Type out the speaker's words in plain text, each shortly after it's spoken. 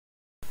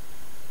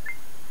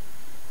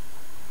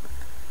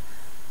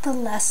The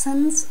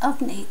Lessons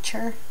of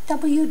Nature,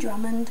 W.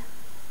 Drummond.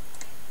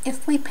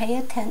 If we pay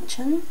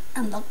attention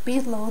and look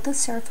below the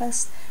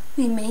surface,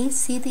 we may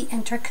see the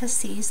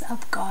intricacies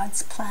of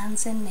God's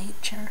plans in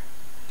nature.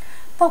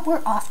 But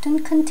we're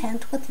often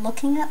content with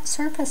looking at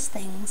surface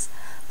things,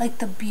 like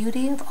the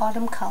beauty of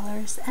autumn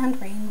colors and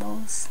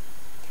rainbows.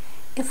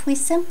 If we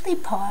simply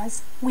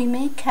pause, we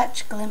may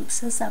catch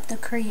glimpses of the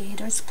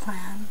Creator's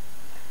plan.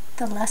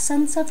 The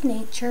Lessons of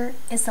Nature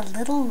is a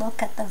little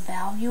look at the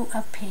value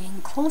of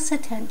paying close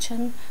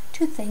attention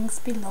to things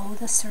below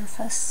the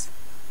surface.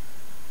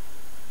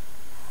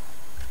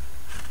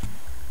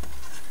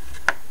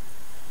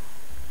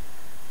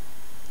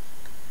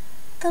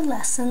 The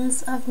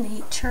Lessons of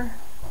Nature.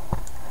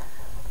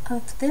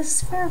 Of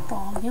this fair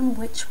volume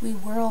which we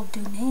world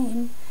do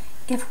name,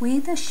 if we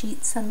the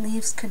sheets and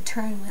leaves could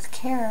turn with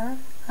care,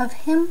 of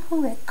him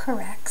who it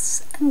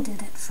corrects and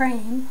did it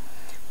frame,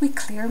 we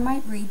clear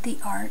might read the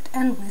art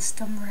and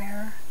wisdom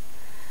rare.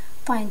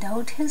 Find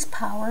out his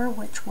power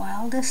which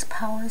wildest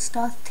powers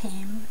doth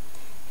tame,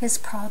 his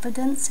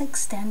providence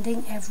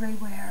extending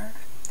everywhere,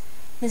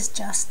 his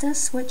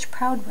justice which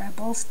proud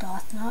rebels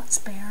doth not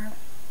spare,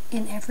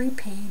 in every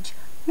page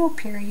no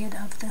period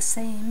of the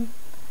same.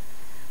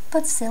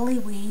 But silly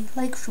we,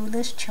 like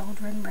foolish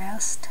children,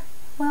 rest,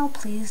 well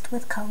pleased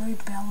with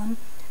coloured vellum,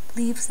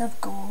 leaves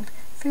of gold,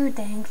 fair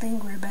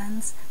dangling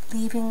ribbons,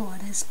 leaving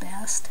what is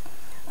best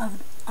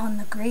on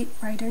the great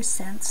writer's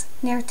sense,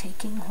 ne'er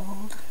taking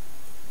hold.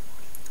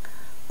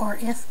 Or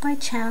if by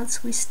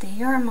chance we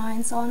stay our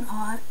minds on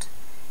aught,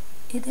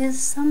 it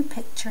is some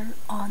picture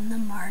on the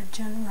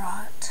margin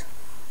wrought.